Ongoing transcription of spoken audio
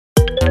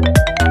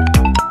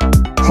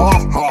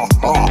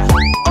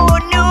Oh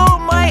no,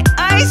 my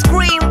ice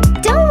cream!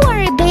 Don't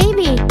worry,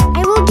 baby.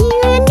 I will give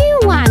you a new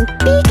one.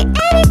 Pick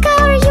any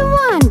color you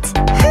want.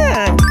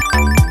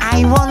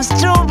 I want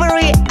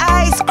strawberry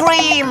ice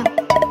cream!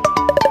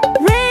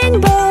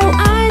 Rainbow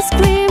ice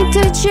cream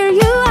to cheer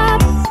you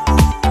up.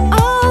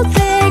 All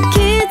the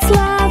kids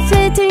love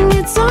eating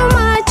it so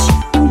much.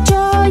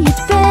 Enjoy it,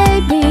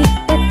 baby,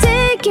 but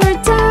take your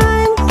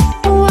time.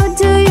 What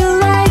do you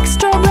like,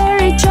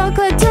 strawberry,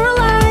 chocolate, or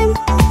lime?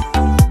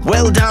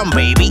 Well done,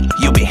 baby.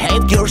 You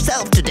behaved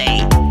yourself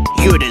today.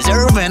 You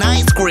deserve an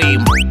ice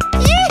cream.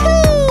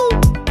 Yoo-hoo!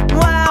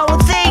 Wow,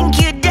 thank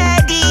you,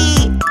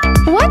 Daddy.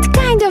 What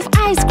kind of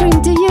ice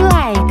cream do you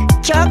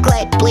like?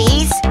 Chocolate,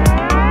 please.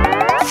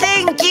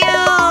 Thank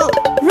you.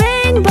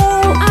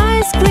 Rainbow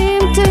ice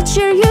cream to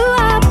cheer you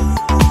up.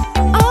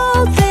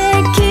 All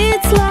the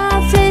kids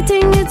love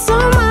eating it so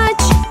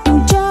much.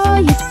 Enjoy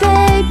it,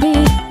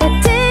 baby, but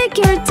take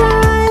your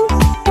time.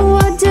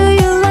 What do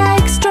you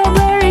like,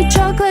 strawberry,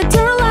 chocolate,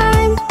 or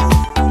lime?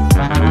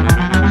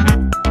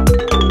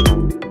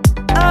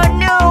 Oh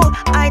no,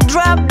 I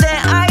dropped the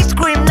ice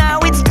cream. Now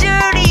it's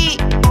dirty.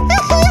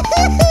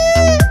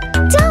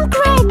 Don't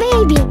cry,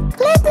 baby.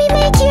 Let me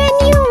make you a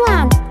new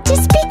one.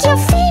 Just pick your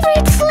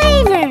favorite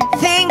flavor.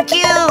 Thank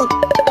you.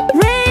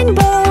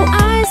 Rainbow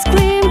ice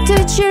cream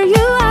to cheer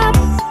you up.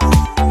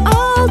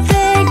 All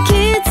the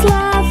kids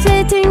love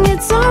eating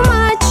it so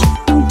much.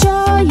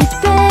 Enjoy it,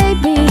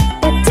 baby,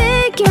 but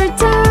take your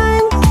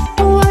time.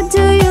 What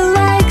do you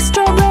like,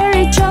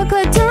 strawberry,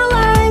 chocolate, or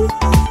lime?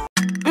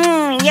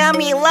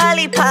 Yummy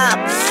lollipop.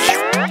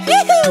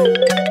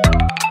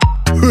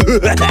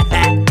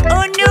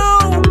 Oh no!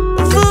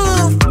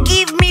 Wolf,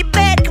 give me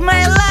back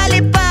my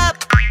lollipop.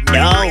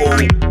 No.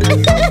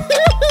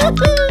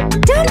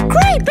 Don't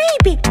cry,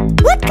 baby.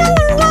 What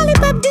color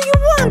lollipop do you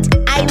want?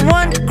 I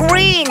want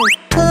green.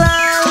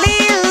 Lolly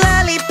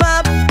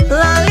lollipop,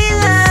 lolly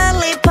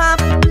lollipop.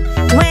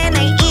 When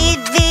I eat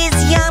this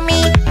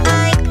yummy,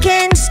 I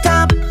can't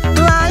stop.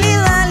 Lolly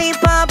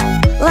lollipop,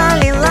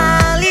 lolly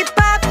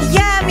lollipop,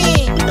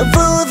 yummy.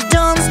 Wolf,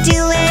 don't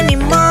steal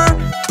anymore.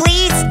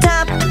 Please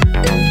stop.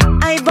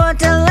 I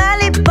bought a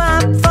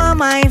lollipop for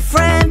my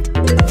friend.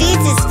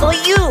 This is for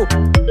you.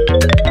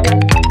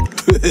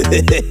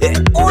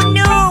 Oh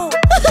no!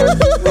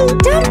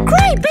 Don't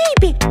cry,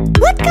 baby.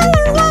 What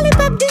color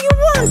lollipop do you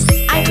want?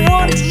 I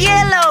want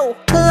yellow.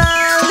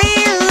 Lolly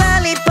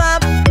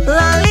lollipop,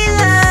 lolly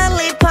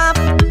lollipop.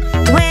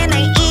 When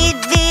I eat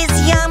this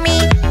yummy,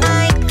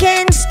 I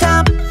can't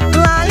stop.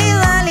 Lolly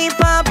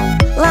lollipop,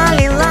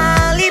 lolly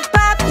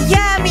lollipop,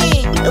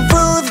 yummy.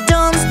 Wolf,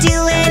 don't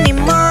steal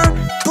anymore.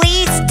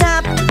 Please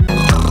stop.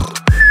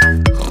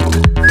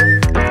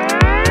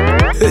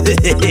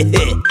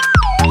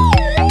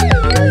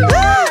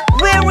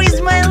 Where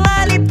is my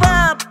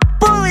lollipop?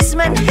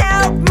 Policeman,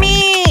 help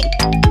me!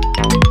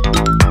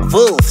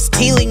 Wolf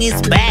stealing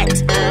is bad.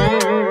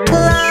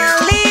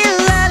 Lolly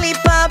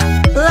lollipop,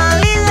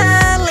 lolly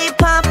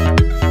lollipop.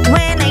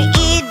 When I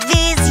eat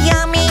this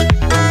yummy,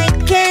 I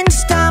can't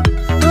stop.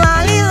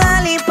 Lolly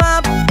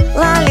lollipop,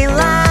 lolly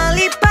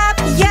lollipop,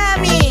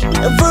 yummy.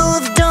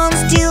 Wolf, don't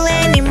steal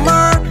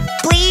anymore.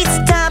 Please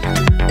stop.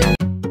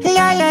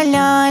 La la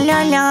la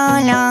la la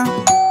la.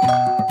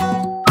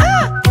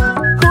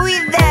 Who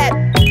is that?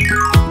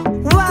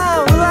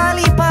 Wow,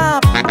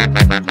 lollipop!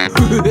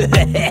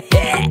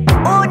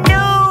 Oh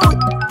no!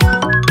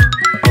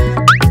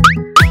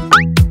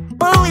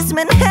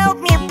 Policeman, help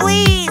me,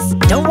 please!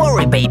 Don't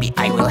worry, baby,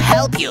 I will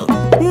help you.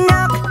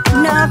 Knock,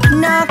 knock,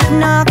 knock,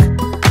 knock.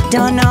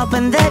 Don't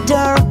open the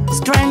door,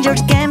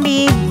 strangers can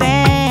be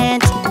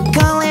bad.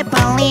 Call a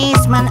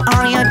policeman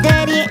or your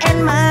daddy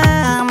and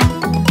mom.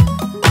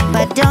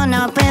 But don't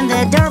open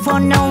the door for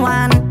no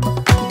one.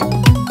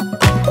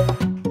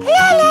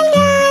 La la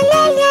la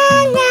la la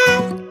la.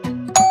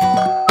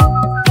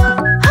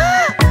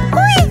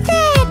 Who is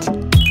that?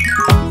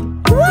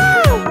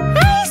 Wow,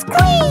 ice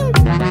cream!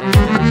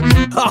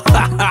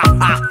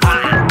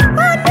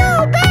 Oh no,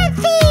 bad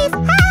thief!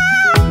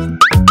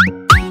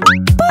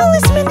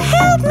 Policeman,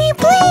 help me,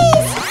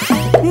 please!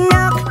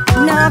 Knock,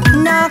 knock,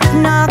 knock,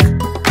 knock.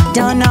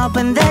 Don't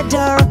open the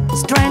door,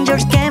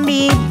 strangers can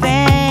be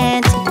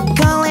bad.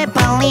 Call a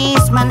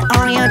policeman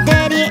or your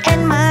daddy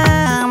and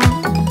mom.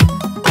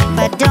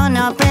 But don't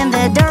open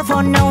the door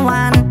for no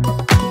one.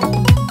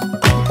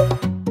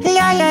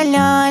 La la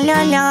la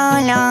la la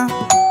la.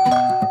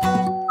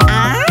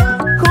 Ah?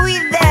 Who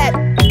is that?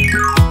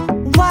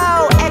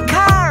 Wow, a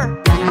car!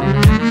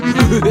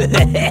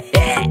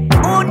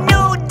 Oh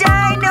no,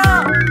 Dino!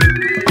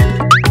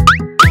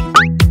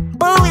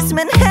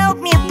 Policeman, help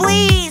me,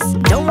 please!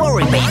 Don't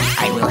worry, baby,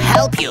 I will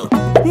help you.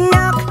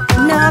 Knock,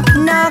 knock,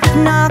 knock,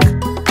 knock.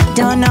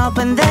 Don't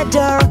open the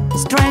door,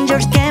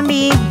 strangers can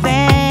be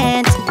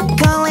bad.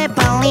 Call a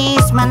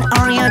policeman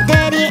or your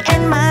daddy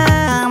and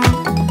mom.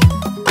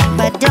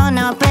 But don't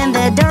open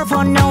the door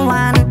for no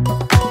one.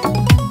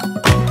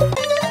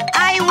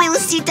 I will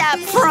sit up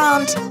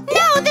front.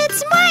 No,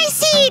 that's my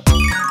seat.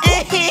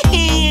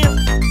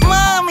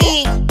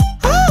 Mommy.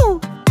 Oh,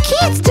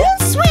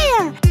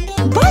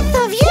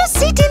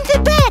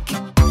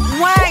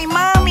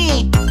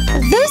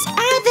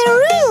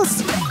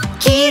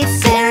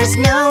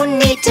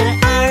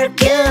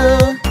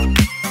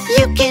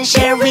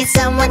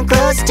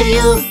 close to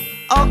you.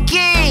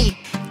 Okay.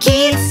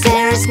 Kids,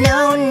 there's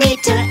no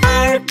need to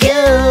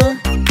argue.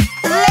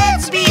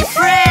 Let's be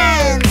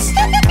friends.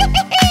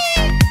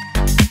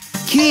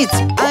 Kids,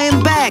 I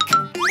am back.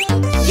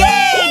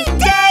 Yay,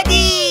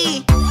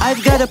 Daddy!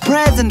 I've got a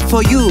present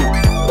for you.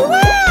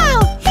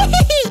 Wow!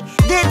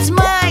 That's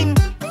mine.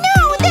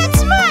 No,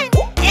 that's mine.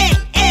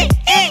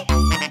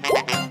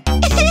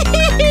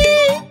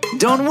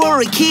 Don't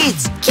worry,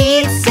 kids.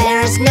 Kids,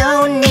 there's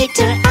no need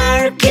to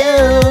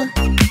argue.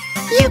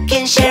 You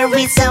can share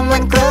with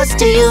someone close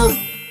to you.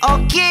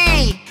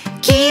 Okay.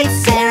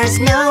 Kids, there's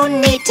no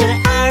need to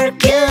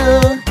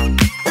argue.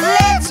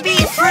 Let's be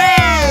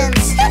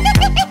friends.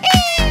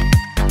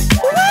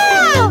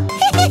 Wow!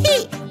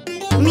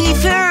 Me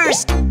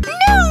first.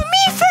 No,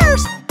 me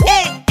first.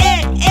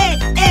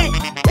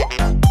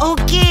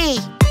 Okay,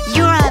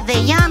 you are the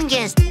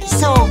youngest,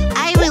 so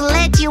I will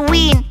let you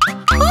win.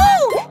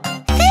 Oh,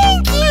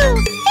 thank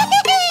you.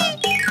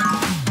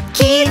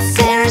 Kids,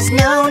 there's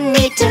no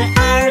need to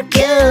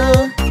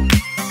argue.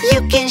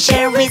 You can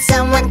share with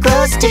someone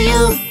close to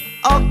you.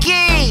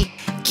 Okay.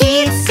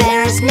 Kids,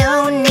 there's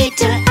no need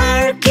to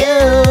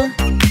argue.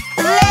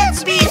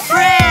 Let's be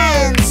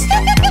friends.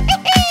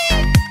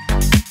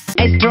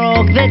 I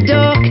stroked the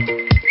dog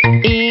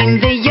in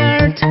the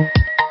yard.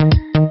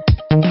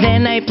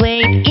 Then I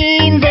played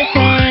in the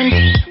sand.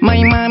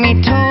 My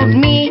mommy told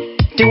me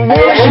to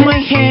wash my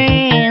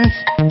hands.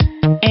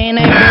 And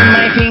I put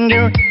my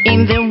finger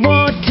in the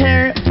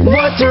water.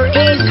 Water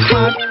is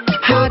hot,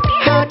 hot,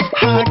 hot,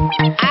 hot.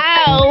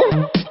 Ow!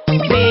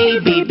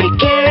 Baby, be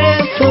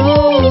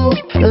careful.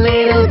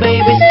 Little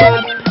baby,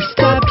 stop,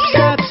 stop,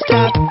 stop,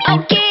 stop.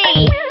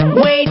 Okay,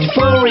 wait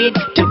for it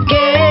to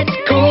get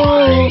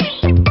cool.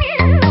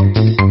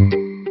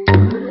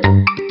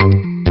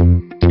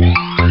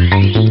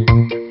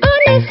 On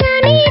a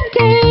sunny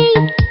day,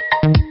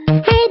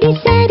 I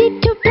decided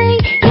to play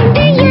in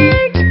the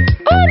yard.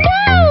 Oh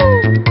no!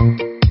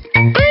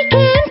 I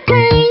can't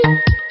play.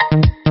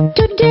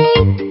 Today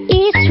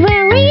is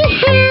very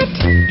hot.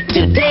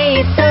 Today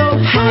is so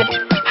hot,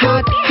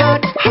 hot,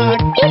 hot, hot.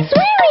 It's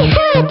very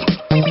hot.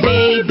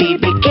 Baby,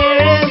 be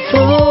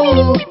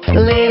careful.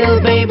 Little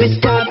baby,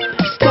 stop,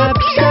 stop,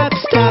 stop,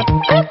 stop.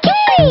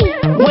 Okay.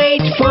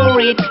 Wait for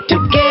it to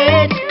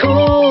get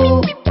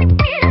cool.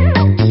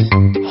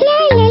 La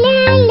la la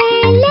la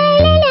la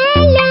la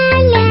la la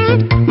la.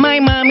 My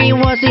mommy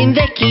was in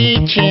the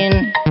kitchen.